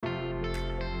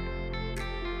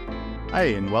Hi,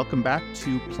 and welcome back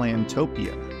to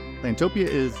Plantopia. Plantopia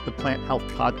is the plant health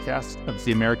podcast of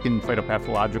the American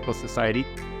Phytopathological Society,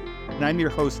 and I'm your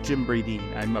host, Jim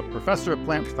Bradeen. I'm a professor of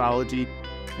plant pathology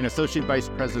and associate vice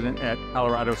president at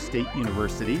Colorado State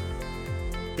University.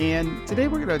 And today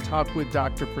we're going to talk with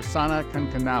Dr. Prasanna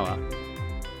Kankanala.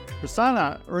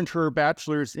 Prasanna earned her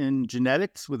bachelor's in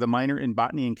genetics with a minor in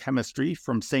botany and chemistry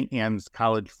from St. Anne's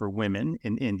College for Women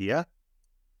in India,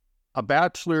 a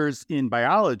bachelor's in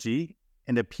biology,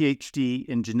 and a PhD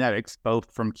in genetics,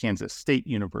 both from Kansas State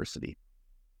University.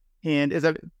 And as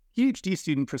a PhD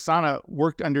student, Prasanna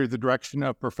worked under the direction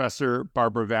of Professor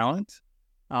Barbara Valent.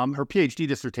 Her PhD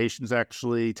dissertation is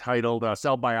actually titled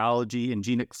Cell Biology and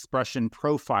Gene Expression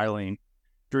Profiling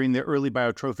During the Early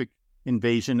Biotrophic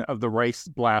Invasion of the Rice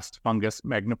Blast Fungus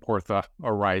Magnaportha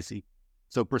oryzae.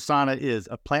 So Prasanna is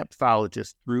a plant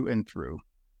pathologist through and through.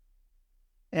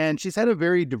 And she's had a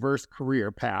very diverse career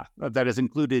path that has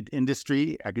included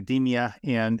industry, academia,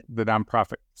 and the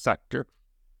nonprofit sector.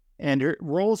 And her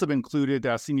roles have included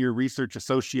senior research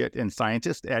associate and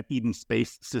scientist at Eden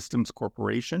Space Systems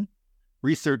Corporation,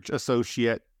 research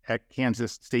associate at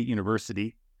Kansas State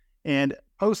University, and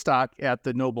postdoc at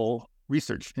the Noble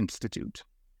Research Institute.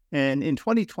 And in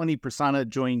 2020, Prasanna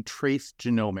joined Trace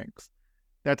Genomics.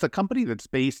 That's a company that's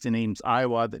based in Ames,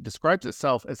 Iowa, that describes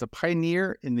itself as a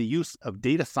pioneer in the use of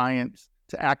data science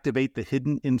to activate the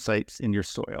hidden insights in your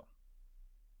soil.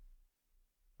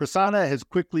 Prasanna has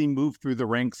quickly moved through the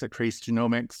ranks at Trace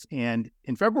Genomics, and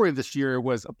in February of this year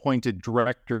was appointed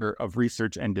Director of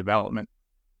Research and Development.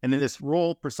 And in this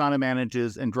role, Prasanna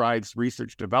manages and drives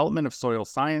research development of soil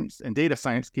science and data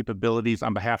science capabilities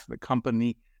on behalf of the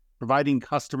company, providing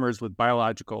customers with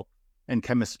biological and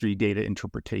chemistry data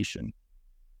interpretation.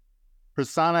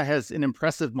 Prasanna has an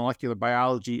impressive molecular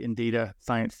biology and data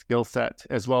science skill set,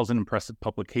 as well as an impressive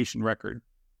publication record.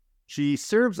 She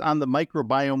serves on the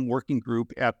microbiome working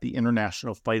group at the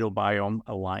International Phytobiome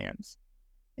Alliance.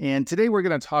 And today we're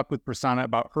going to talk with Prasanna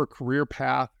about her career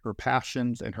path, her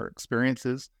passions, and her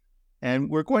experiences. And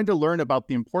we're going to learn about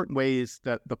the important ways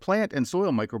that the plant and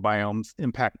soil microbiomes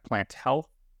impact plant health.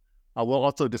 We'll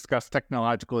also discuss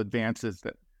technological advances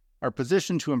that are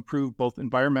positioned to improve both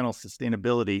environmental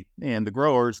sustainability and the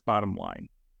grower's bottom line.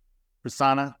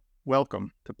 Prasanna,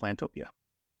 welcome to Plantopia.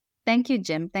 Thank you,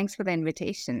 Jim. Thanks for the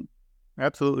invitation.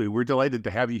 Absolutely. We're delighted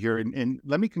to have you here. And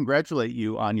let me congratulate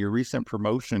you on your recent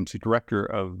promotion to Director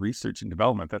of Research and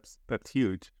Development. That's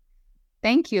huge.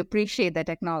 Thank you. Appreciate that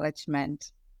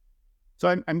acknowledgement.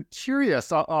 So I'm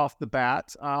curious off the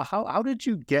bat, how did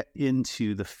you get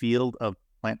into the field of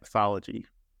plant pathology?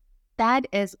 That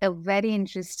is a very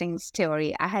interesting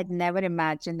story. I had never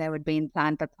imagined I would be in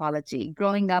plant pathology.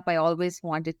 Growing up, I always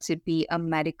wanted to be a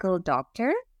medical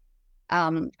doctor.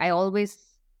 I always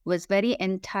was very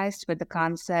enticed with the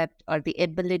concept or the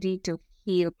ability to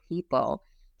heal people.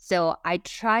 So I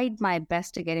tried my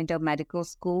best to get into medical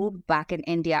school back in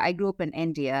India. I grew up in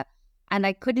India, and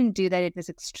I couldn't do that. It was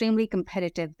extremely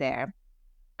competitive there.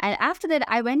 And after that,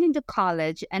 I went into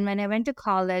college. And when I went to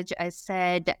college, I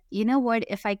said, you know what,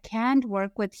 if I can't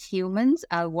work with humans,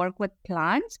 I'll work with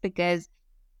plants, because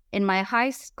in my high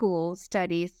school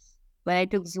studies, when I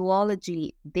took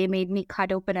zoology, they made me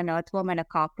cut open an earthworm and a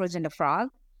cockroach and a frog.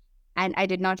 And I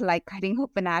did not like cutting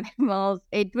open animals.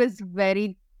 It was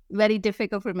very, very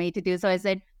difficult for me to do. So I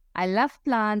said, I love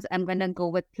plants. I'm going to go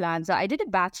with plants. So I did a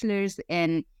bachelor's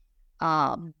in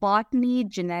botany,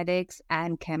 genetics,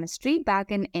 and chemistry back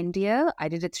in India. I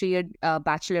did a 3-year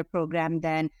bachelor program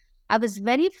then. I was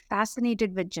very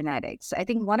fascinated with genetics. I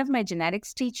think one of my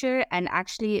genetics teacher and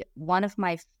actually one of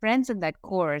my friends in that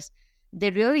course,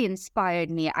 they really inspired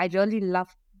me. I really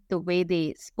loved the way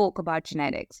they spoke about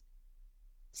genetics.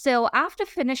 So after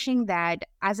finishing that,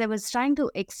 as I was trying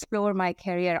to explore my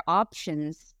career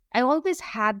options, I always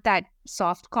had that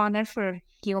soft corner for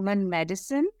human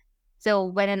medicine. So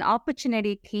when an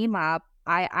opportunity came up,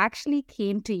 I actually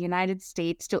came to United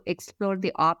States to explore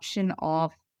the option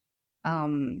of a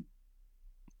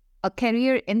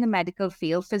career in the medical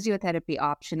field, physiotherapy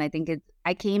option.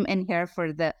 I came in here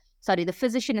for the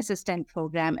physician assistant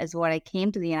program is what I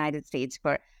came to the United States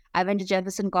for. I went to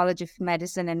Jefferson College of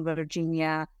Medicine in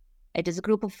Virginia. It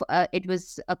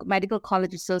was a medical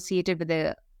college associated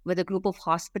with a group of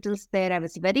hospitals there. I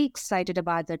was very excited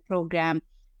about that program.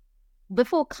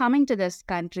 Before coming to this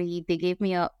country, they gave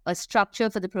me a structure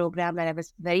for the program that I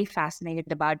was very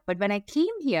fascinated about. But when I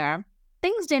came here,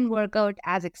 things didn't work out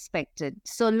as expected.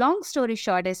 So long story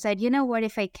short, I said, you know what,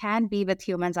 if I can't be with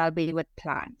humans, I'll be with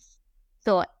plants.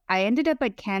 So I ended up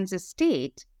at Kansas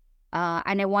State,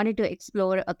 and I wanted to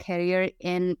explore a career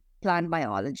in plant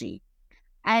biology.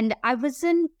 And I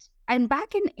wasn't And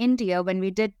back in India, when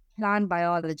we did plant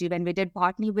biology, when we did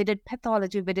botany, we did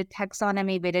pathology, we did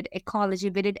taxonomy, we did ecology,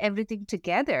 we did everything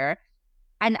together.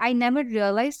 And I never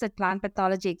realized that plant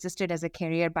pathology existed as a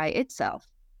career by itself.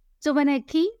 So when I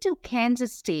came to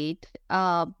Kansas State,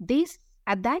 at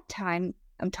that time,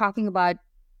 I'm talking about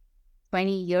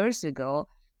 20 years ago,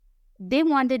 the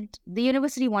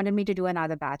university wanted me to do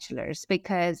another bachelor's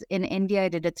because in India, I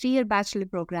did a 3-year bachelor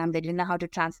program. They didn't know how to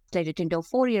translate it into a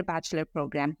 4-year bachelor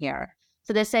program here.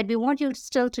 So they said, we want you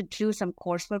still to do some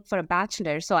coursework for a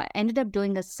bachelor. So I ended up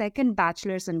doing a second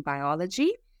bachelor's in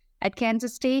biology at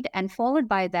Kansas State. And followed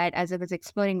by that, as I was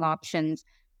exploring options,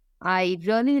 I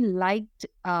really liked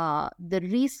the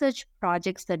research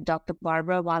projects that Dr.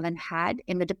 Barbara Wallen had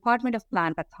in the Department of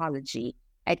Plant Pathology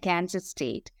at Kansas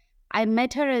State. I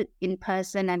met her in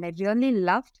person and I really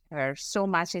loved her so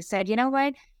much. I said, you know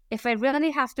what? If I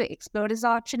really have to explore this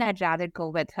option, I'd rather go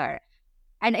with her.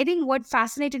 And I think what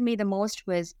fascinated me the most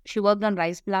was she worked on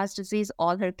rice blast disease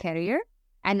all her career,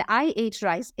 and I ate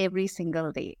rice every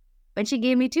single day. When she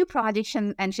gave me 2 projects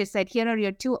and she said, here are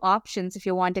your 2 options if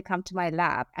you want to come to my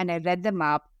lab. And I read them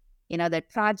up, the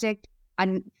project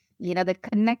and, the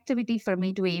connectivity for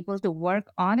me to be able to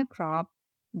work on a crop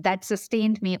that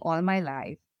sustained me all my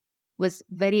life was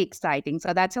very exciting.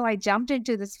 So that's how I jumped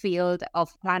into this field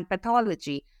of plant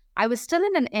pathology. I was still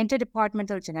in an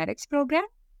interdepartmental genetics program,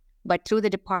 but through the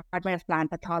Department of Plant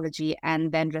Pathology,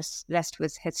 and then rest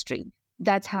was history.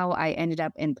 That's how I ended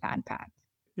up in plant path.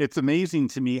 It's amazing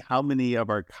to me how many of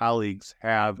our colleagues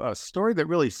have a story that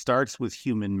really starts with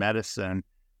human medicine,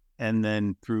 and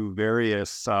then through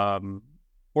various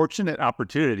fortunate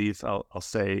opportunities, I'll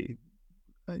say,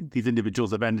 these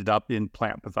individuals have ended up in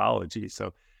plant pathology.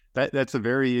 So that's a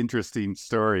very interesting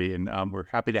story, and we're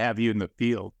happy to have you in the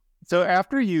field. So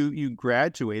after you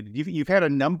graduated, you've had a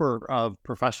number of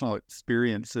professional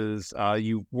experiences.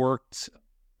 You worked,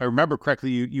 I remember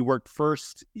correctly, you worked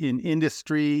first in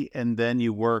industry, and then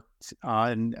you worked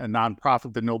on a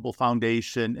nonprofit, the Noble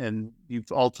Foundation, and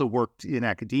you've also worked in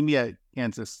academia at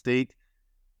Kansas State,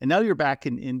 and now you're back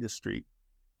in industry.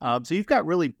 So you've got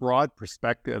really broad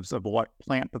perspectives of what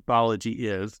plant pathology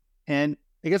is. And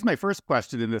I guess my first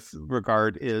question in this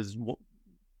regard is,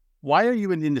 why are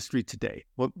you in industry today?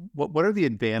 What are the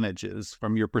advantages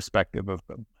from your perspective of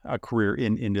a career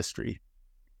in industry?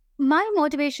 My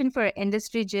motivation for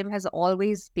industry, Jim, has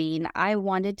always been I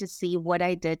wanted to see what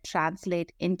I did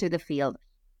translate into the field.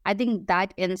 I think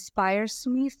that inspires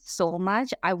me so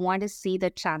much. I want to see the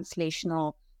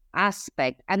translational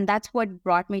aspect, and that's what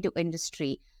brought me to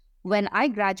industry. When I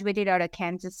graduated out of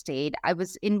Kansas State, I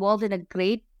was involved in a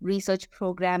great research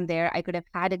program there. I could have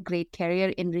had a great career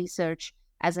in research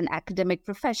as an academic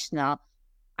professional.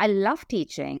 I love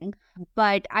teaching,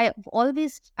 but I've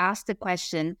always asked the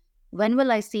question, when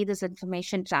will I see this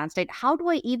information translate? How do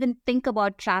I even think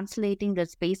about translating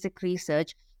this basic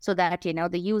research so that,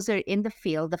 the user in the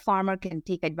field, the farmer, can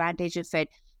take advantage of it?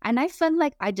 And I felt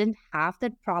like I didn't have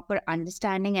that proper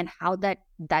understanding and how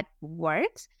that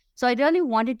works. So I really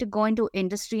wanted to go into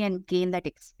industry and gain that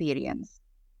experience.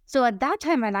 So at that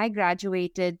time, when I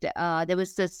graduated, there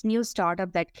was this new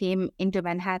startup that came into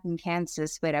Manhattan,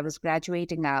 Kansas, where I was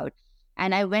graduating out.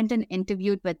 And I went and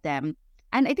interviewed with them.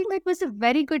 And I think that was a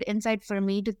very good insight for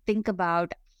me to think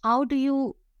about, how do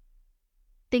you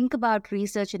think about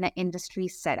research in an industry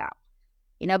setup?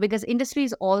 Because industry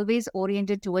is always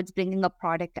oriented towards bringing a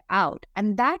product out.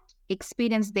 And that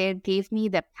experience there gave me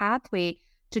the pathway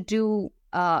to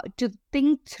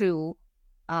think through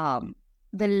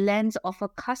the lens of a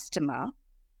customer,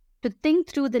 to think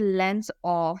through the lens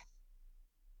of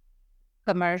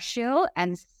commercial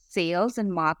and sales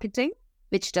and marketing,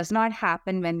 which does not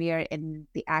happen when we are in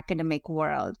the academic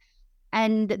world.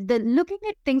 And the looking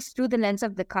at things through the lens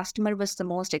of the customer was the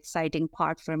most exciting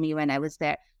part for me when I was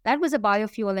there. That was a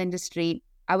biofuel industry.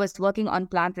 I was working on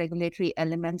plant regulatory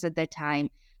elements at that time.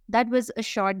 That was a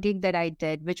short gig that I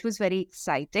did, which was very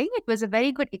exciting. It was a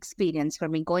very good experience for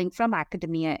me going from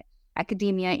academia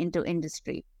into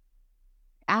industry.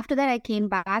 After that, I came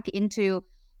back into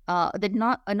a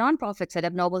nonprofit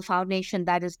setup, Noble Foundation.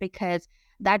 That is because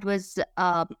that was,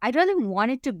 I really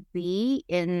wanted to be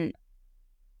in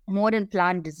more in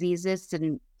plant diseases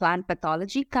and plant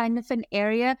pathology kind of an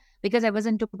area, because I was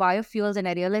into biofuels and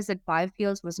I realized that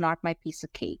biofuels was not my piece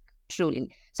of cake,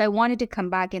 truly. So I wanted to come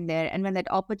back in there. And when that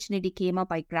opportunity came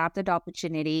up, I grabbed that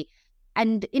opportunity.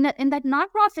 And in that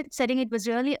nonprofit setting, it was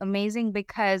really amazing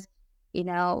because,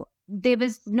 there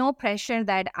was no pressure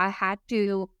that I had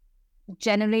to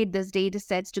generate these data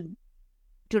sets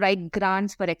to write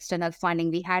grants for external funding.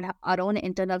 We had our own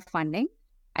internal funding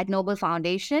at Noble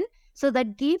Foundation. So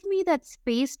that gave me that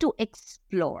space to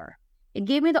explore. It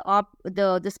gave me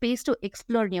the space to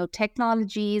explore new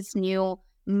technologies, new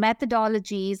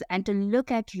methodologies, and to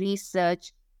look at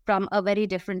research from a very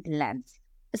different lens.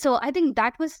 So I think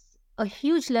that was a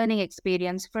huge learning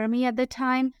experience for me at the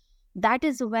time. That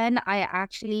is when I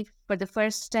actually, for the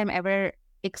first time ever,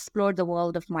 explored the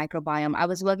world of microbiome. I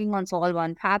was working on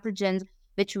Sol-1 pathogens,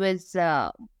 which was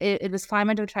it was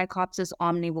Firminotrichopsis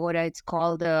omnivora. It's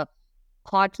called the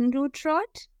cotton root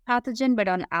rot pathogen, but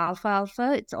on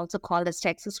alfalfa, it's also called as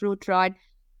Texas root rot.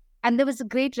 And there was a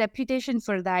great reputation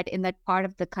for that in that part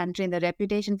of the country. And the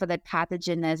reputation for that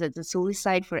pathogen is it's a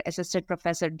suicide for assistant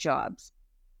professor jobs.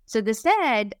 So they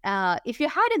said, if you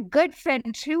had a good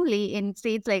friend truly in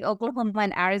states like Oklahoma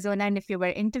and Arizona, and if you were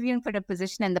interviewing for a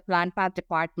position in the plant path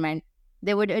department,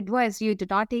 they would advise you to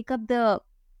not take up the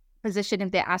position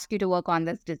if they ask you to work on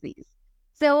this disease.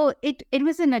 So it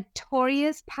was a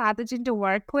notorious pathogen to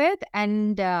work with.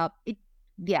 And I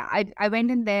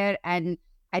went in there and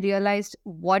I realized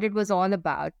what it was all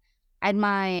about. And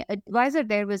my advisor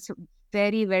there was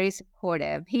very, very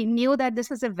supportive. He knew that this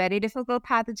was a very difficult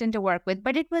pathogen to work with,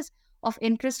 but it was of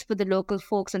interest for the local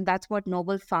folks. And that's what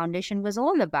Noble Foundation was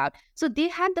all about. So they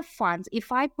had the funds.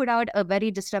 If I put out a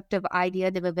very disruptive idea,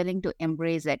 they were willing to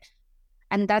embrace it.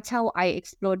 And that's how I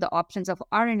explored the options of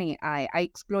RNAi. I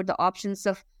explored the options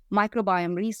of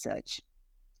microbiome research.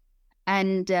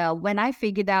 And when I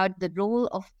figured out the role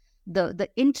of the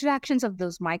interactions of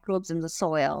those microbes in the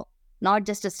soil, not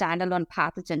just a standalone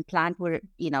pathogen, plant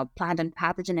and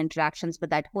pathogen interactions,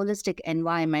 but that holistic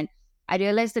environment, I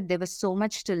realized that there was so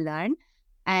much to learn.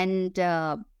 And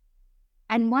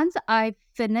once I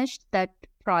finished the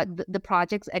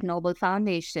projects at Noble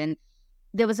Foundation,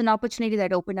 there was an opportunity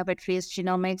that opened up at Trace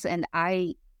Genomics, and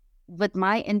with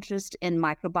my interest in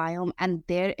microbiome and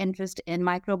their interest in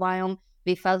microbiome,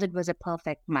 we felt it was a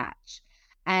perfect match.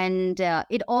 And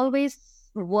it always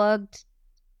worked.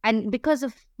 And because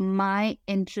of my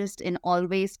interest in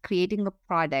always creating a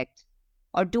product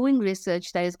or doing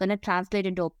research that is going to translate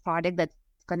into a product that's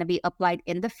going to be applied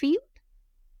in the field,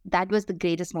 that was the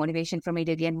greatest motivation for me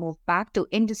to again move back to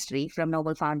industry from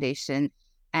Noble Foundation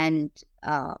and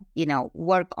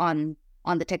work on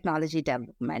the technology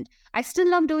development. I still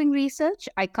love doing research.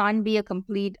 I can't be a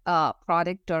complete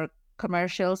product or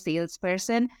commercial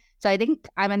salesperson. So I think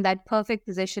I'm in that perfect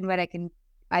position where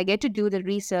I get to do the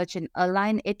research and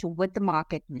align it with the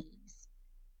market needs.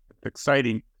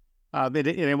 Exciting. And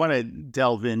I want to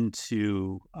delve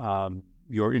into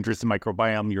your interest in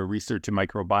microbiome, your research in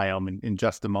microbiome in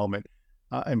just a moment.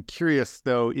 I'm curious,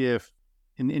 though, if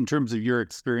in terms of your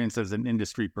experience as an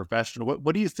industry professional,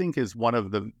 what do you think is one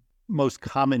of the most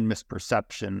common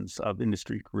misperceptions of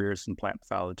industry careers in plant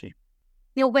pathology?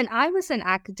 When I was in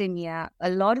academia, a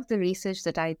lot of the research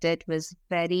that I did was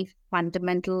very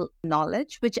fundamental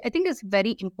knowledge, which I think is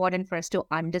very important for us to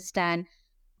understand,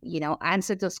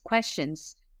 answer those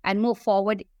questions and move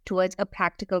forward towards a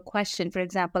practical question. For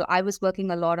example, I was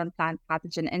working a lot on plant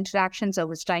pathogen interactions. I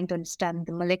was trying to understand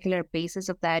the molecular basis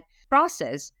of that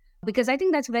process, because I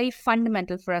think that's very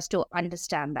fundamental for us to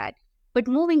understand that. But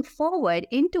moving forward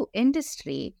into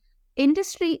industry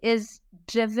is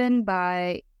driven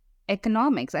by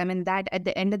economics. I mean, that at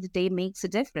the end of the day makes a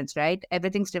difference, right?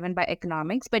 Everything's driven by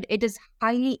economics, but it is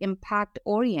highly impact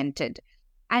oriented.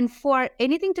 And for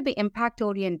anything to be impact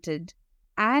oriented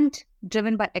and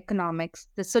driven by economics,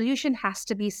 the solution has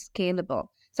to be scalable.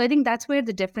 So I think that's where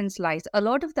the difference lies. A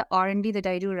lot of the R&D that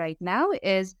I do right now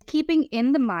is keeping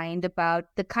in the mind about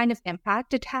the kind of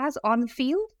impact it has on the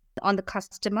field, on the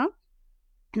customer.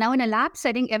 Now, in a lab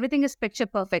setting, everything is picture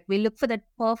perfect. We look for that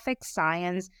perfect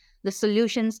science, the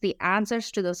solutions, the answers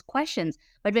to those questions.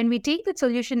 But when we take the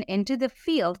solution into the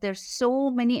field, there's so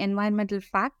many environmental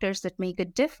factors that make a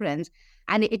difference.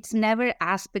 And it's never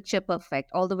as picture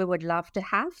perfect, although we would love to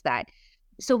have that.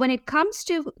 So when it comes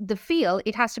to the field,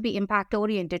 it has to be impact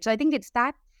oriented. So I think it's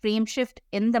that frame shift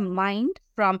in the mind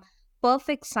from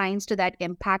perfect science to that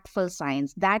impactful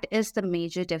science. That is the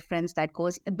major difference that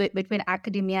goes between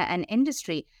academia and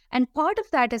industry. And part of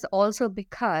that is also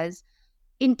because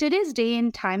in today's day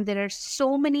and time, there are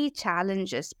so many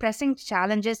challenges, pressing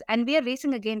challenges, and we are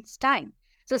racing against time.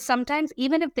 So sometimes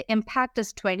even if the impact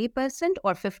is 20%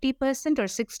 or 50% or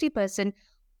 60%,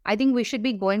 I think we should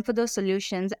be going for those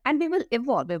solutions, and we will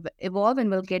evolve and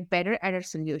we'll get better at our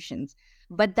solutions.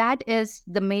 But that is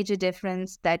the major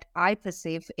difference that I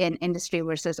perceive in industry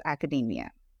versus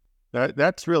academia.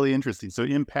 That's really interesting. So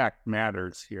impact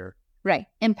matters here. Right.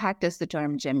 Impact is the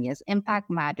term, Jim. Yes,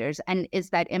 impact matters. And is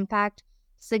that impact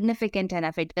significant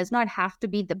enough? It does not have to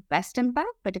be the best impact,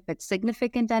 but if it's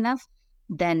significant enough,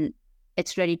 then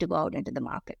it's ready to go out into the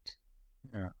market.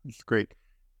 Yeah, it's great.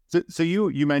 So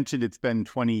you mentioned it's been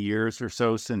 20 years or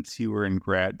so since you were in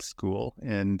grad school,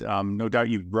 and no doubt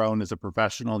you've grown as a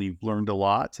professional. You've learned a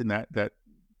lot in that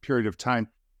period of time.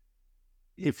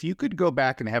 If you could go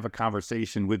back and have a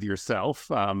conversation with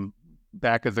yourself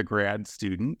back as a grad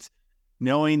student,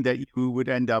 knowing that you would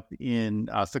end up in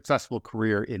a successful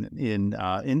career in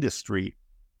industry,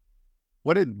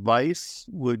 what advice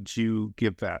would you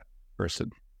give that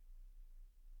person?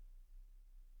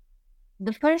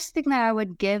 The first thing that I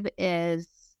would give is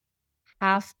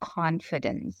have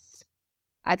confidence.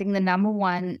 I think the number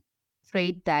one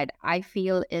trait that I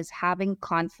feel is having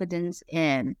confidence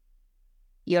in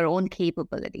your own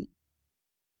capability.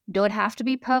 Don't have to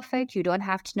be perfect. You don't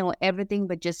have to know everything,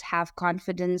 but just have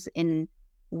confidence in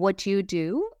what you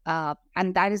do.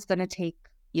 And that is going to take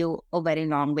you a very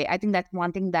long way. I think that's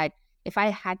one thing that if I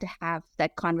had to have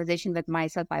that conversation with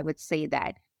myself, I would say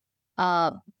that.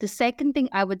 The second thing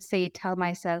I would say, tell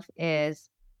myself is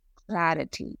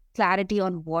clarity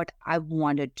on what I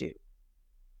want to do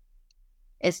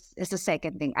is the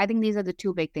second thing. I think these are the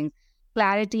two big things,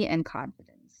 clarity and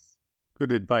confidence.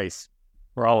 Good advice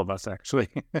for all of us, actually.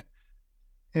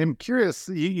 I'm curious,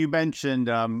 you mentioned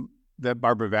that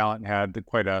Barbara Valent had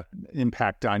quite an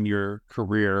impact on your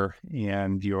career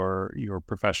and your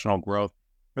professional growth.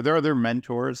 Are there other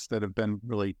mentors that have been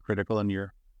really critical in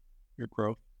your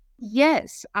growth?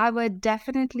 Yes, I would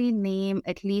definitely name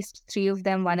at least three of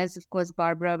them. One is, of course,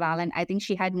 Barbara Valent. I think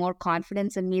she had more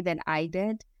confidence in me than I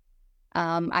did.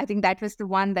 I think that was the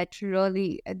one that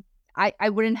really, I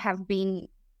wouldn't have been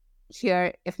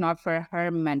here if not for her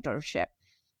mentorship.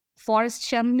 Forrest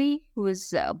Chumley, who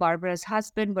is Barbara's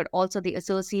husband, but also the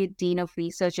Associate Dean of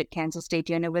Research at Kansas State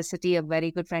University, a very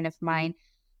good friend of mine.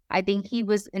 I think he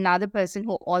was another person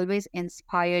who always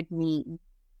inspired me.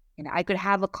 I could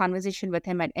have a conversation with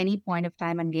him at any point of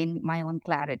time and gain my own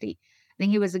clarity. I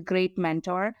think he was a great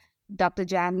mentor. Dr.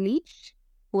 Jan Leach,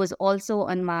 who was also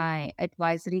on my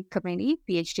advisory committee,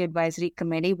 PhD advisory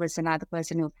committee, was another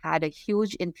person who had a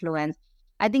huge influence.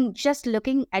 I think just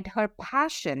looking at her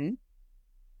passion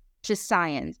to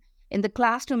science in the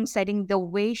classroom setting, the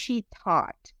way she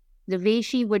taught, the way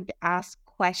she would ask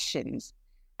questions,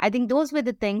 I think those were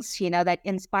the things, that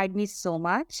inspired me so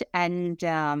much. And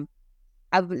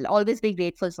I will always be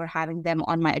grateful for having them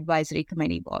on my advisory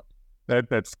committee board.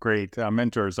 That's great.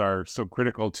 Mentors are so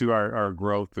critical to our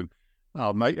growth. And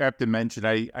I have to mention,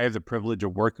 I have the privilege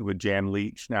of working with Jan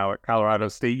Leach now at Colorado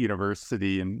State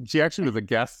University, and she actually was a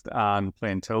guest on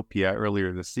Plantopia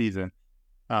earlier this season.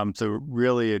 So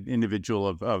really an individual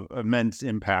of immense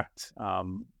impact.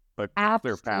 But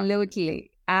Absolutely.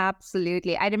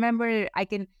 I remember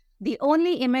the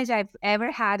only image I've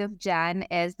ever had of Jan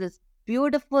is this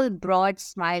beautiful, broad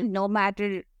smile, no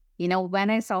matter, when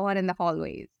I saw her in the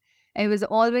hallways. It was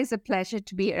always a pleasure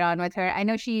to be around with her. I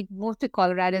know she moved to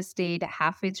Colorado State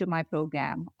halfway through my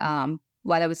program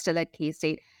while I was still at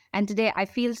K-State. And today I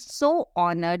feel so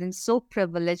honored and so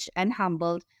privileged and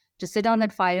humbled to sit on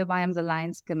that Phytobiomes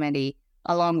Alliance committee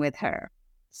along with her.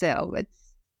 So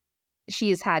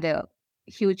she's had a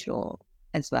huge role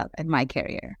as well in my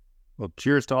career. Well,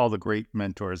 cheers to all the great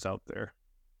mentors out there.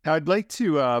 Now, I'd like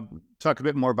to talk a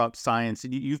bit more about science.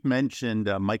 You've mentioned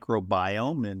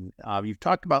microbiome, and you've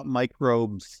talked about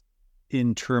microbes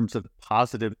in terms of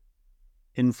positive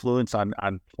influence on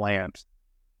plants.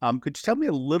 Could you tell me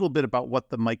a little bit about what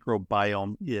the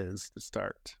microbiome is to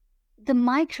start? The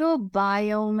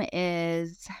microbiome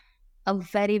is a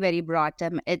very, very broad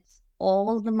term. It's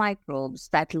all the microbes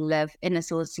that live in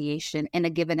association in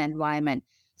a given environment.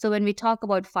 So when we talk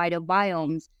about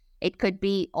phytobiomes, it could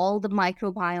be all the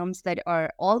microbiomes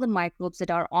all the microbes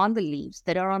that are on the leaves,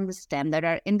 that are on the stem, that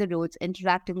are in the roots,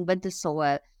 interacting with the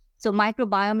soil. So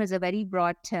microbiome is a very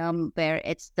broad term where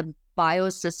it's the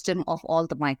biosystem of all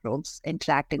the microbes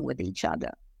interacting with each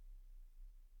other.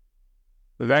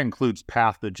 So that includes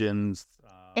pathogens.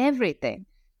 Everything.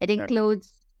 It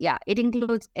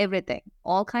includes everything,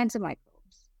 all kinds of microbes.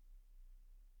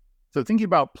 So thinking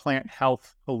about plant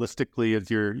health holistically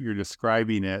as you're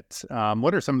describing it,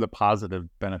 what are some of the positive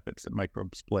benefits that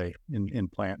microbes play in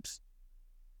plants?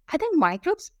 I think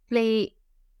microbes play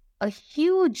a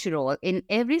huge role in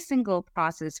every single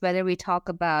process, whether we talk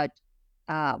about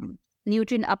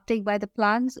nutrient uptake by the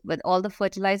plants, with all the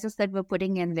fertilizers that we're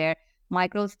putting in there.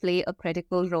 Microbes play a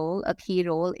critical role, a key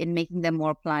role in making them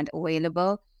more plant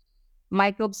available.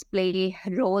 Microbes play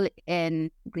a role in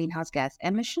greenhouse gas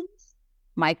emissions.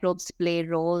 Microbes play a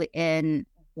role in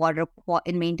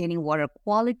maintaining water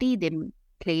quality. They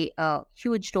play a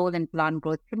huge role in plant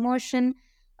growth promotion,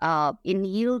 in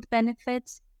yield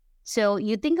benefits. So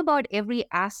you think about every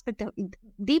aspect of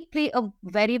they play a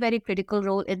very, very critical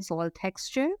role in soil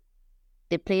texture.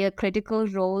 They play a critical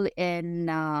role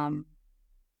in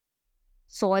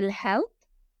soil health.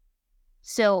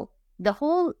 So the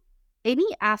whole any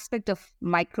aspect of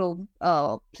micro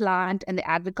plant and the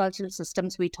agricultural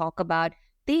systems we talk about,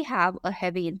 they have a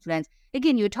heavy influence.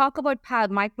 Again, you talk about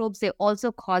microbes, they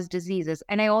also cause diseases.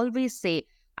 And I always say,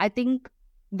 I think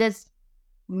there's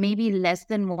maybe less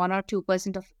than 1 or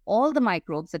 2% of all the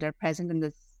microbes that are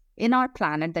present in our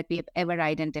planet that we have ever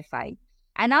identified.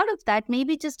 And out of that,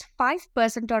 maybe just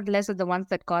 5% or less are the ones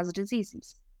that cause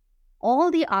diseases. All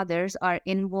the others are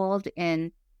involved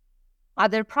in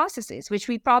other processes, which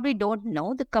we probably don't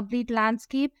know the complete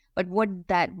landscape. But what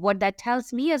that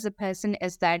tells me as a person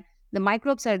is that the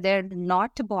microbes are there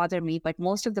not to bother me, but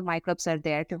most of the microbes are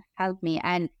there to help me.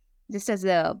 And just as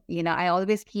I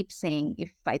always keep saying,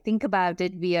 if I think about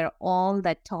it, we are all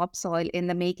that topsoil in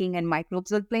the making, and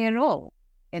microbes will play a role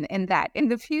in that in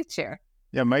the future.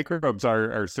 Yeah, microbes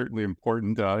are certainly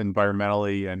important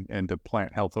environmentally and to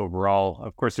plant health overall.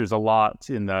 Of course, there's a lot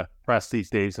in the press these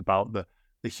days about the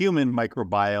human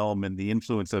microbiome and the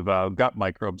influence of gut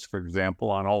microbes, for example,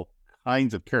 on all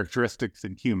kinds of characteristics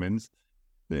in humans.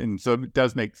 And so it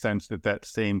does make sense that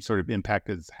same sort of impact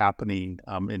is happening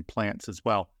in plants as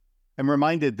well. I'm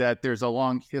reminded that there's a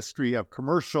long history of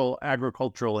commercial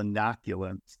agricultural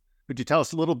inoculants. Could you tell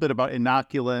us a little bit about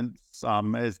inoculants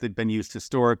as they've been used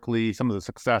historically, some of the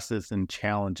successes and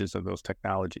challenges of those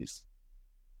technologies?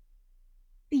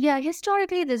 Yeah,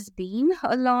 historically, there's been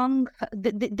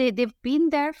they've been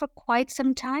there for quite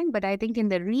some time, but I think in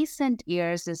the recent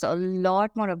years, there's a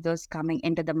lot more of those coming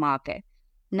into the market.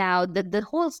 Now, the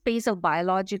whole space of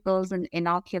biologicals and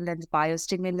inoculants,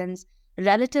 biostimulants,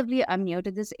 relatively I'm new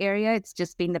to this area. It's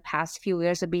just been the past few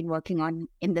years I've been working on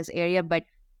in this area, but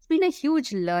it's been a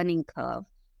huge learning curve.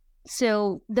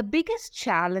 So the biggest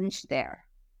challenge there,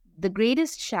 the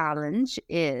greatest challenge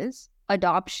is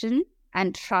adoption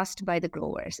and trust by the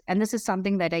growers. And this is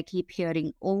something that I keep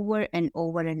hearing over and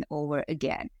over and over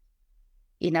again.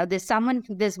 There's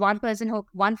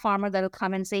one farmer that'll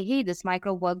come and say, hey, this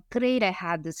microbe worked great. I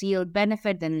had this yield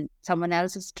benefit. Then someone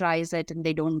else tries it and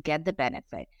they don't get the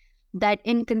benefit. That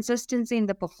inconsistency in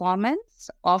the performance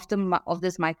of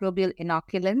this microbial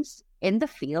inoculants in the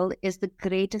field is the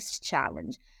greatest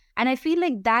challenge. And I feel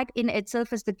like that in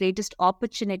itself is the greatest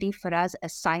opportunity for us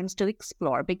as science to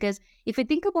explore. Because if you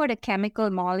think about a chemical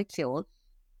molecule,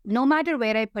 no matter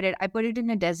where I put it in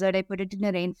a desert, I put it in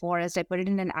a rainforest, I put it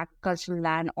in an agricultural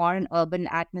land or an urban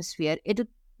atmosphere, it will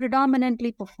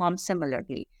predominantly perform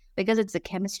similarly because it's the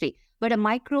chemistry. But a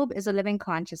microbe is a living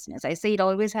consciousness. I say it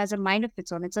always has a mind of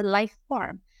its own. It's a life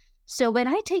form. So when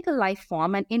I take a life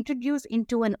form and introduce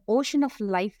into an ocean of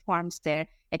life forms there,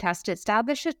 it has to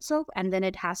establish itself and then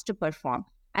it has to perform.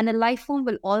 And a life form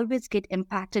will always get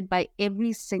impacted by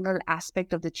every single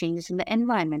aspect of the changes in the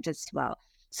environment as well.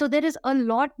 So there is a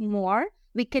lot more.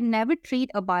 We can never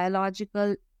treat a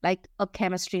biological like a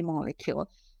chemistry molecule.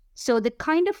 So the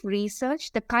kind of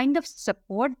research, the kind of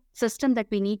support system that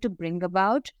we need to bring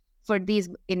about for these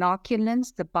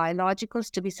inoculants, the biologicals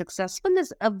to be successful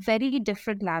is a very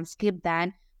different landscape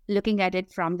than looking at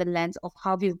it from the lens of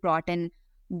how we've brought in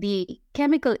the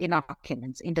chemical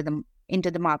inoculants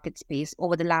into the market space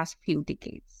over the last few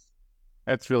decades.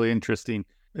 That's really interesting.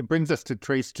 It brings us to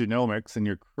trace genomics and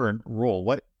your current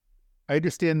role. I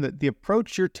understand that the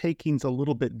approach you're taking is a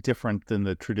little bit different than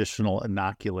the traditional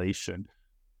inoculation.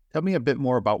 Tell me a bit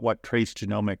more about what trace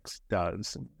genomics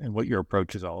does and what your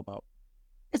approach is all about.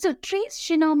 So trace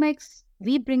genomics,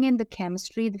 we bring in the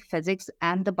chemistry, the physics,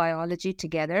 and the biology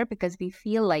together because we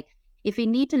feel like if we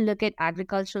need to look at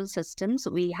agricultural systems,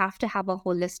 we have to have a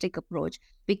holistic approach.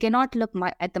 We cannot look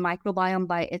at the microbiome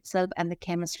by itself and the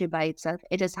chemistry by itself.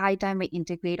 It is high time we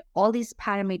integrate all these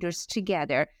parameters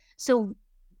together. So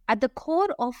at the core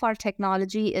of our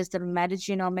technology is the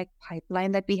metagenomic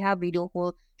pipeline that we have. We do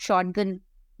whole shotgun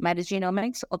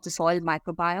metagenomics of the soil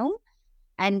microbiome.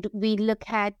 And we look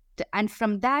at, and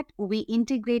from that, we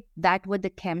integrate that with the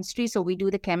chemistry. So we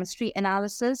do the chemistry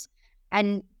analysis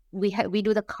and we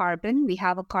do the carbon. We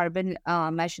have a carbon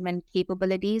measurement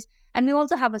capabilities, and we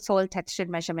also have a soil texture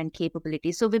measurement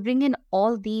capability. So we bring in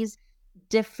all these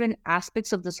different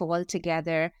aspects of the soil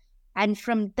together. And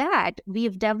from that,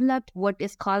 we've developed what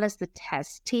is called as the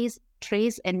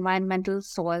Trace Environmental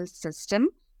Soil System.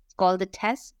 It's called the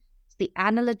TESS. It's the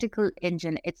analytical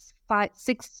engine. It's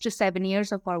 6 to 7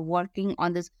 years of our working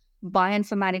on this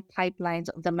bioinformatic pipelines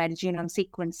of the metagenome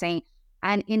sequencing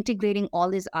and integrating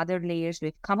all these other layers.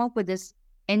 We've come up with this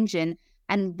engine,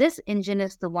 And this engine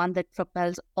is the one that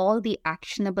propels all the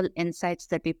actionable insights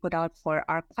that we put out for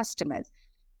our customers.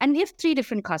 And we have three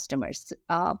different customers.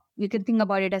 You can think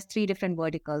about it as three different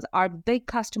verticals. Our big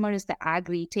customer is the ag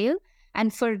retail.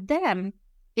 And for them,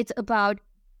 it's about,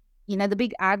 the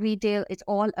big ag retail, it's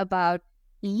all about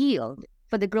yield.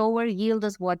 For the grower, yield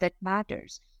is what that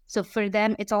matters. So for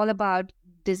them, it's all about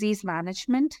disease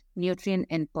management, nutrient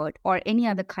input, or any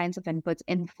other kinds of inputs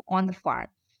on the farm.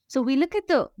 So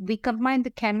we combine the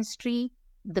chemistry,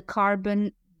 the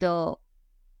carbon, the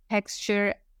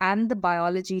texture, and the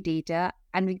biology data,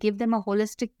 and we give them a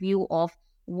holistic view of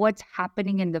what's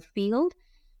happening in the field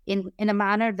in a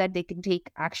manner that they can take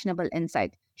actionable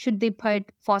insight. Should they put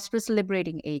phosphorus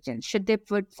liberating agents? Should they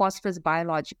put phosphorus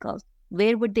biologicals?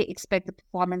 Where would they expect the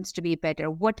performance to be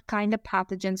better? What kind of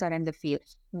pathogens are in the field?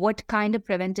 What kind of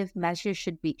preventive measures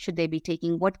should they be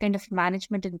taking? What kind of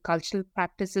management and cultural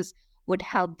practices would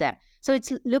help them? So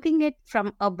it's looking at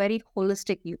from a very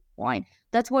holistic viewpoint.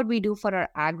 That's what we do for our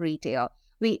ag retail.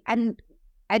 And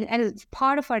as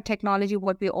part of our technology,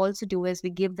 what we also do is we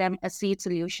give them a seed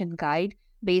solution guide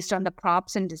based on the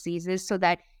crops and diseases, so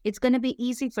that it's going to be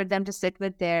easy for them to sit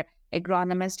with their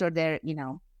agronomist or their,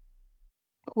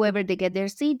 whoever they get their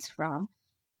seeds from,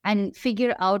 and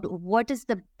figure out what is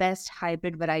the best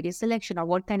hybrid variety selection, or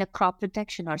what kind of crop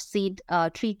protection or seed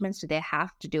treatments do they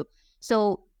have to do.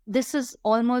 So this is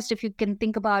almost, if you can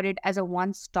think about it as a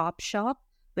one-stop shop,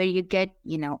 where you get,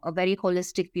 a very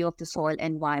holistic view of the soil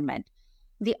environment.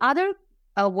 The other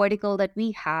vertical that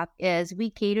we have is we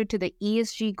cater to the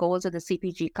ESG goals of the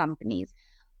CPG companies.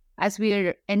 As we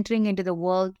are entering into the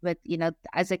world with,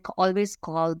 as I always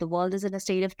call, the world is in a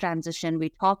state of transition. We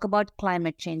talk about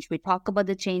climate change. We talk about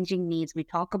the changing needs. We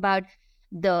talk about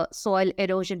the soil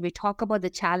erosion. We talk about the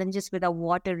challenges with our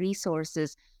water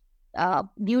resources,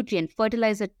 nutrient,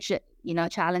 fertilizer,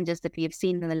 challenges that we have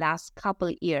seen in the last couple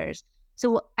of years.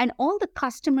 So, and all the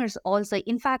customers also,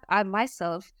 in fact, I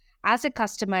myself, as a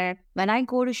customer, when I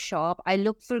go to shop, I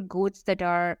look for goods that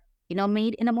are,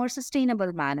 made in a more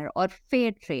sustainable manner, or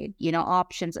fair trade,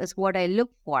 options is what I look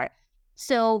for.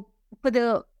 So for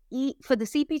the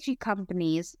CPG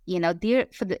companies,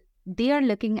 they are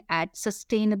looking at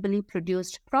sustainably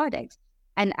produced products,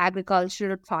 and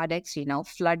agricultural products,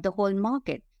 flood the whole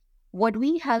market. What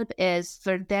we help is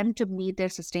for them to meet their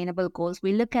sustainable goals.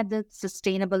 We look at the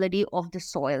sustainability of the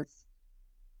soils.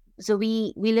 So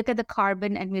we look at the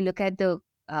carbon, and we look at the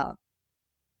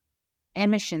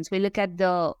emissions. We look at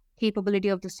the capability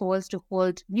of the soils to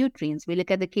hold nutrients. We look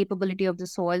at the capability of the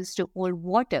soils to hold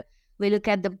water. We look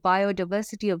at the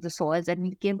biodiversity of the soils, and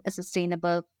we give a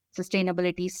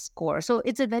sustainability score. So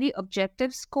it's a very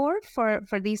objective score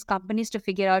for these companies to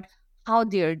figure out how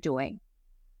they're doing.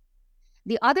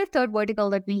 The other third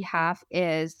vertical that we have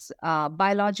is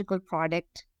biological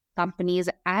product companies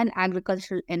and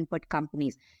agricultural input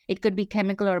companies. It could be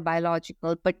chemical or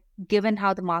biological, but given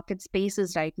how the market space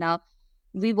is right now,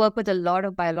 we work with a lot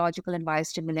of biological and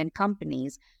biostimulant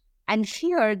companies. And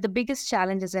here, the biggest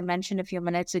challenge, as I mentioned a few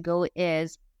minutes ago,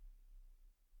 is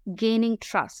gaining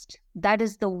trust. That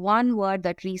is the one word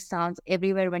that resounds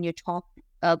everywhere when you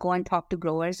go and talk to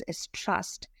growers, is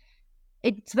trust.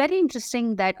 It's very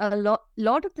interesting that a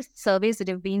lot of the surveys that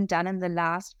have been done in the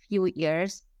last few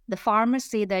years, the farmers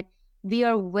say that we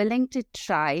are willing to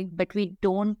try, but we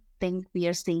don't think we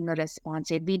are seeing a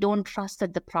response yet. We don't trust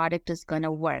that the product is going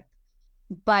to work.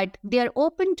 But they're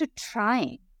open to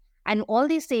trying. And all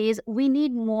they say is, we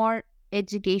need more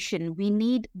education. We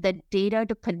need the data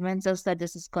to convince us that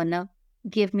this is going to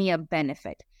give me a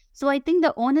benefit. So I think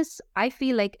the onus, I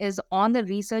feel like, is on the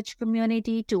research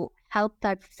community to help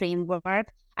that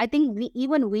framework. I think we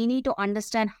need to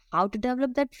understand how to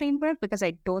develop that framework, because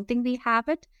I don't think we have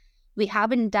it. We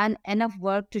haven't done enough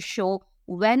work to show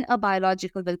when a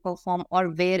biological will perform or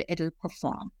where it'll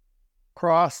perform.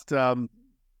 Across,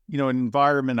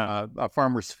 environment, a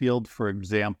farmer's field, for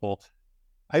example,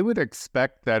 I would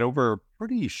expect that over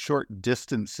pretty short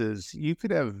distances, you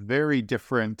could have very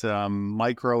different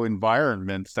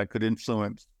microenvironments that could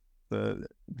influence the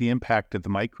impact of the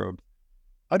microbes.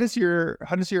 How does your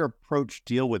approach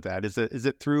deal with that? Is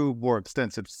it through more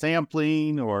extensive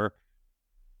sampling, or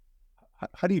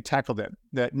how do you tackle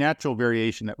that natural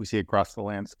variation that we see across the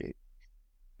landscape?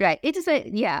 Right.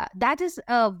 That is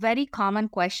a very common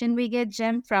question we get,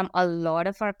 Jim, from a lot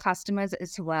of our customers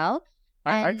as well.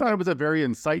 I thought it was a very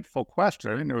insightful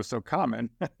question. I didn't know it was so common.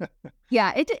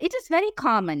 Yeah, it is very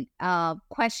common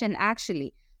question,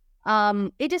 actually.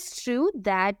 It is true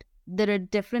that there are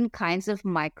different kinds of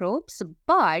microbes,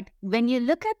 but when you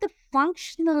look at the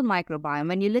functional microbiome,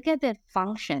 when you look at their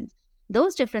functions,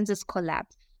 those differences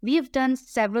collapse. We have done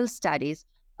several studies.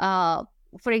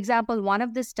 for example, one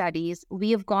of the studies,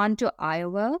 we have gone to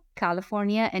Iowa,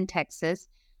 California, and Texas,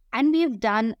 and we have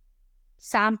done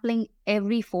sampling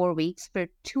every 4 weeks for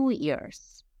 2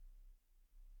 years.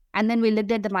 And then we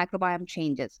looked at the microbiome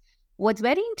changes. What's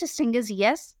very interesting is,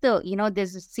 yes,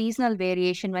 there's a seasonal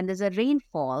variation. When there's a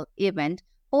rainfall event,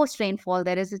 post-rainfall,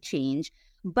 there is a change.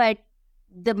 But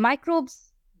the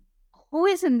microbes, who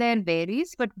is in there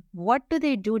varies, but what do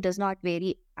they do does not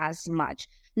vary as much.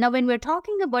 Now, when we're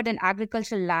talking about an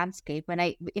agricultural landscape,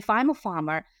 if I'm a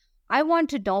farmer, I want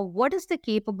to know what is the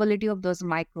capability of those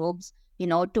microbes,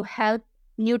 to help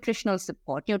nutritional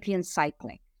support, nutrient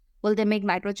cycling. Will they make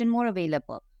nitrogen more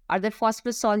available? Are there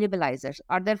phosphorus solubilizers?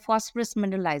 Are there phosphorus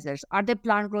mineralizers? Are there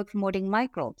plant growth promoting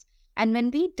microbes? And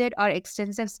when we did our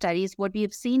extensive studies, what we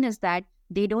have seen is that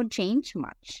they don't change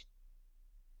much.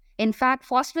 In fact,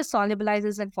 phosphorus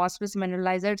solubilizers and phosphorus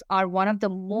mineralizers are one of the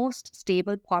most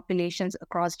stable populations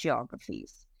across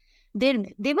geographies.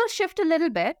 They will shift a little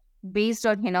bit based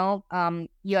on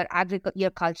your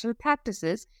cultural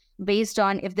practices, based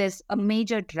on if there's a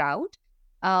major drought.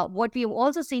 What we've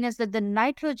also seen is that the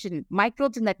nitrogen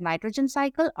microbes in that nitrogen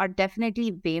cycle are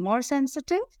definitely way more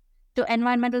sensitive to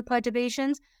environmental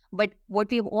perturbations. But what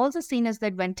we've also seen is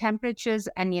that when temperatures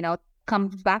come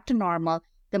back to normal,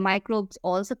 the microbes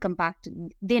also come back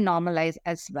they normalize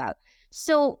as well.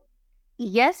 So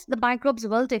yes, the microbes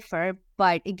will differ,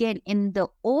 but again, in the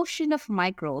ocean of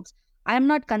microbes, I'm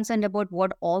not concerned about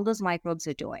what all those microbes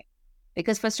are doing.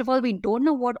 Because first of all, we don't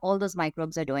know what all those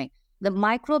microbes are doing. The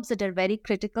microbes that are very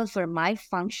critical for my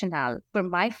functions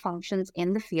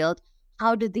in the field,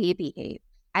 how do they behave?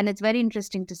 And it's very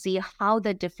interesting to see how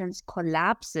the difference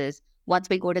collapses once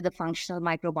we go to the functional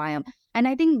microbiome. And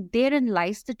I think therein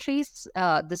lies the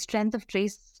strength of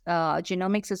trace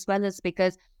genomics as well, is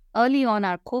because early on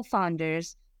our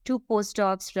co-founders, 2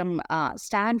 postdocs from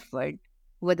Stanford,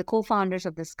 were the co-founders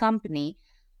of this company.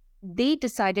 They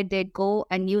decided they'd go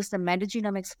and use the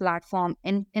metagenomics platform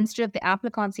instead of the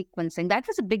amplicon sequencing. That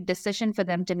was a big decision for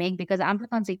them to make because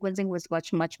amplicon sequencing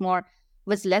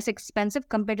was less expensive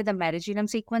compared to the metagenome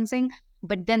sequencing.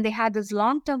 But then they had this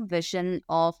long-term vision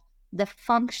of the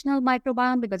functional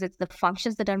microbiome, because it's the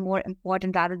functions that are more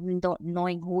important rather than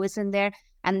knowing who is in there.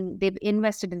 And they've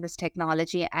invested in this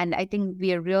technology. And I think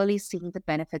we are really seeing the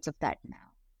benefits of that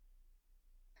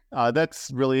now.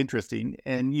 That's really interesting.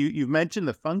 And you've mentioned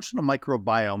the functional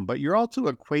microbiome, but you're also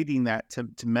equating that to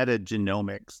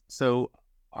metagenomics. So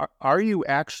are you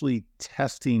actually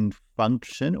testing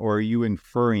function, or are you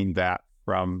inferring that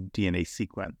from DNA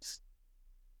sequence?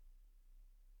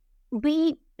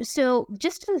 So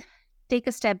just to take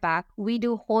a step back, we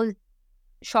do whole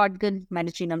shotgun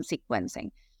metagenome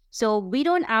sequencing. So we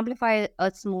don't amplify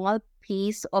a small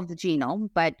piece of the genome,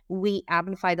 but we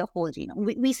amplify the whole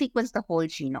genome. We sequence the whole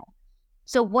genome.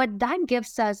 So what that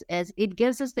gives us is, it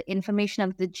gives us the information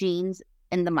of the genes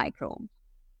in the microbe.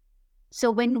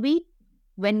 So when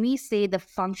we say the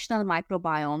functional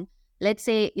microbiome, let's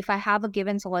say if I have a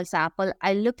given soil sample,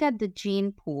 I look at the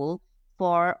gene pool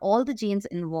for all the genes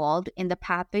involved in the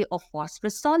pathway of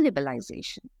phosphorus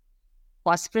solubilization,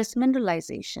 phosphorus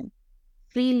mineralization,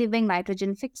 free living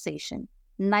nitrogen fixation,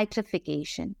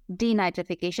 nitrification,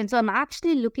 denitrification. So I'm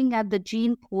actually looking at the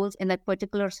gene pools in that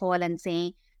particular soil and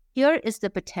saying, here is the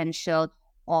potential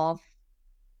of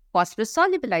phosphorus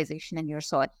solubilization in your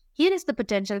soil. Here is the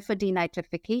potential for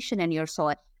denitrification in your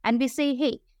soil. And we say,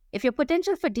 hey, if your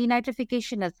potential for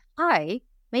denitrification is high,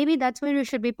 maybe that's where you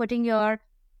should be putting your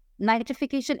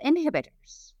nitrification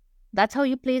inhibitors. That's how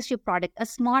you place your product, a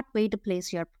smart way to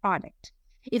place your product.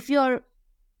 If your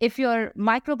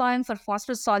microbiome for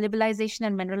phosphorus solubilization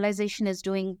and mineralization is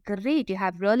doing great, you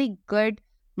have really good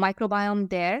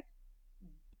microbiome there,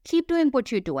 keep doing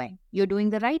what you're doing. You're doing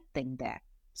the right thing there.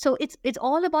 So it's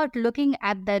all about looking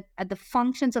at the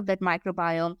functions of that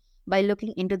microbiome by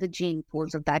looking into the gene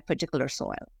pools of that particular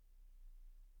soil.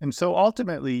 And so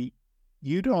ultimately,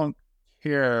 you don't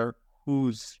care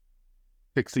who's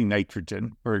fixing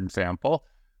nitrogen, for example.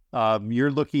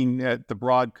 You're looking at the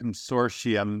broad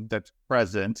consortium that's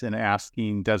present and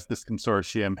asking, does this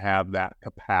consortium have that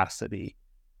capacity?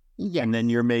 Yes. And then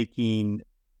you're making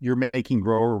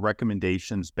grower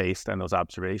recommendations based on those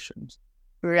observations.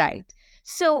 Right.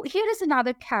 So here is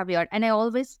another caveat, and I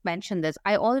always mention this.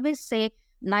 I always say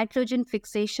nitrogen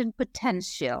fixation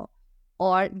potential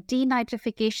or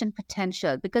denitrification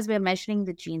potential, because we're measuring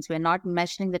the genes, we're not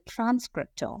measuring the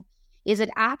transcriptome. Is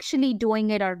it actually doing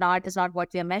it or not is not what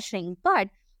we are measuring. But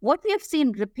what we have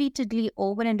seen repeatedly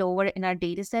over and over in our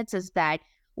data sets is that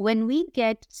when we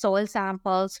get soil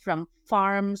samples from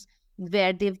farms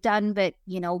where they've done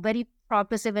very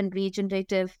progressive and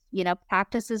regenerative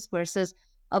practices versus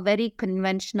a very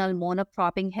conventional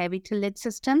monocropping heavy tillage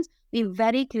systems, we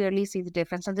very clearly see the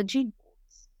difference on the gene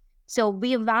pools. So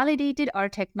we have validated our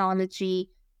technology,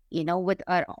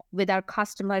 with our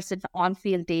customers and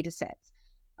on-field data sets.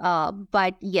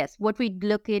 But yes, what we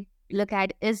look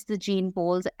at is the gene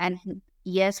pools, and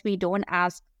yes, we don't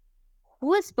ask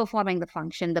who is performing the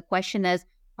function. The question is,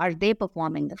 are they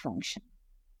performing the function?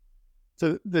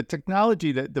 So the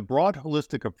technology, the broad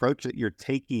holistic approach that you're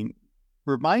taking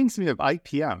reminds me of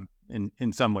IPM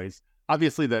in some ways.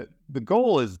 Obviously, the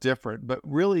goal is different, but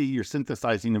really you're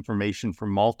synthesizing information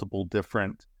from multiple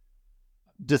different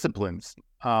disciplines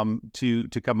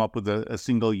to come up with a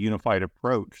single unified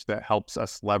approach that helps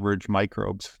us leverage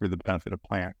microbes for the benefit of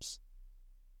plants.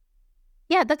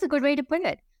 Yeah, that's a good way to put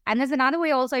it. And there's another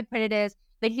way also I put it is,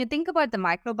 when you think about the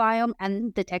microbiome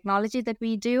and the technology that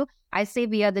we do, I say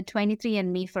we are the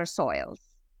 23andMe for soils.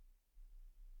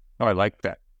 Oh, I like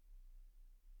that.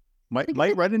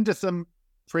 Might run into some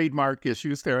trademark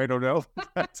issues there. I don't know.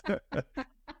 That's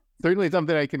certainly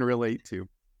something I can relate to.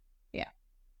 Yeah.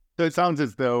 So it sounds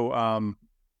as though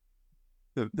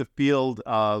the field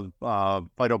of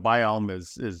phytobiome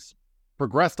is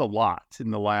progressed a lot in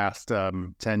the last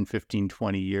 10, 15,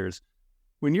 20 years.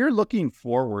 When you're looking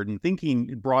forward and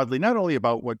thinking broadly, not only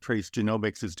about what Trace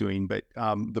Genomics is doing, but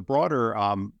the broader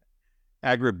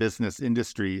agribusiness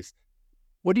industries,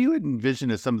 what do you envision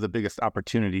as some of the biggest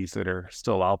opportunities that are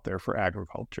still out there for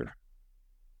agriculture?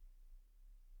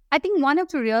 I think one of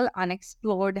the real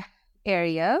unexplored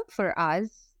area for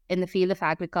us in the field of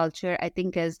agriculture, I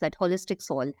think, is that holistic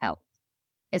soil health.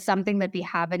 It's something that we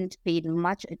haven't paid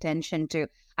much attention to.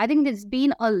 I think there's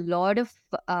been a lot of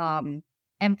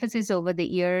emphasis over the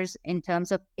years in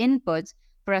terms of inputs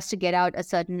for us to get out a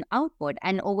certain output.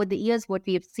 And over the years, what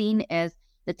we have seen is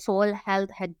that soil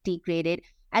health had degraded.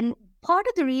 And part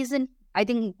of the reason I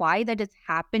think why that has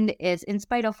happened is, in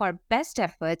spite of our best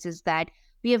efforts, is that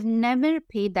we have never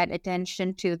paid that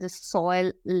attention to the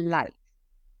soil life.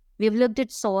 We've looked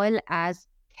at soil as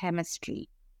chemistry.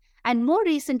 And more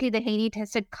recently, the Haney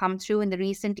test had come through in the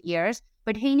recent years,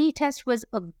 but Haney test was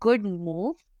a good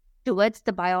move towards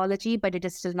the biology, but it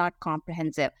is still not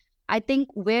comprehensive. I think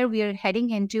where we are heading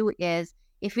into is,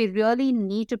 if we really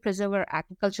need to preserve our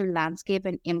agricultural landscape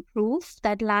and improve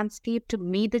that landscape to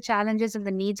meet the challenges and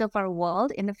the needs of our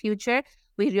world in the future,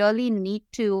 we really need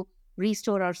to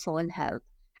restore our soil health.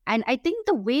 And I think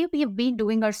the way we have been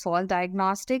doing our soil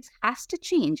diagnostics has to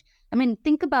change. I mean,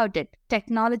 think about it.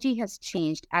 Technology has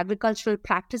changed. Agricultural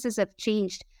practices have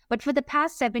changed. But for the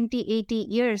past 70, 80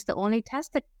 years, the only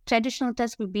traditional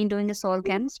test we've been doing is soil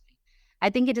chemistry.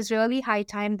 I think it is really high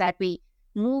time that we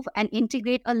move and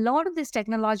integrate a lot of these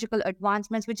technological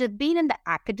advancements, which have been in the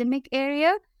academic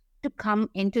area, to come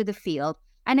into the field.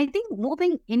 And I think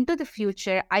moving into the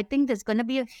future, I think there's going to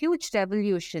be a huge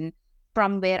revolution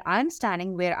from where I'm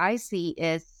standing, where I see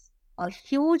is a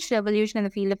huge revolution in the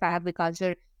field of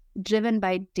agriculture driven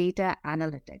by data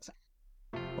analytics.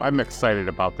 I'm excited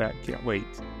about that. Can't wait.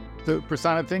 So,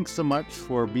 Prasanna, thanks so much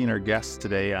for being our guest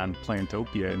today on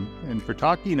Plantopia and for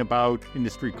talking about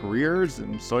industry careers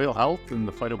and soil health and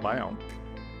the phytobiome.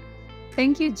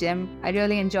 Thank you, Jim. I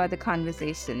really enjoyed the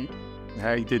conversation.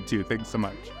 I did too. Thanks so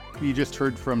much. You just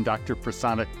heard from Dr.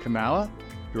 Prasanna Kannala,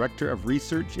 Director of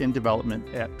Research and Development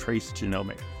at Trace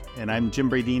Genomics. And I'm Jim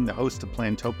Bradeen, the host of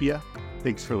Plantopia.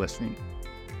 Thanks for listening.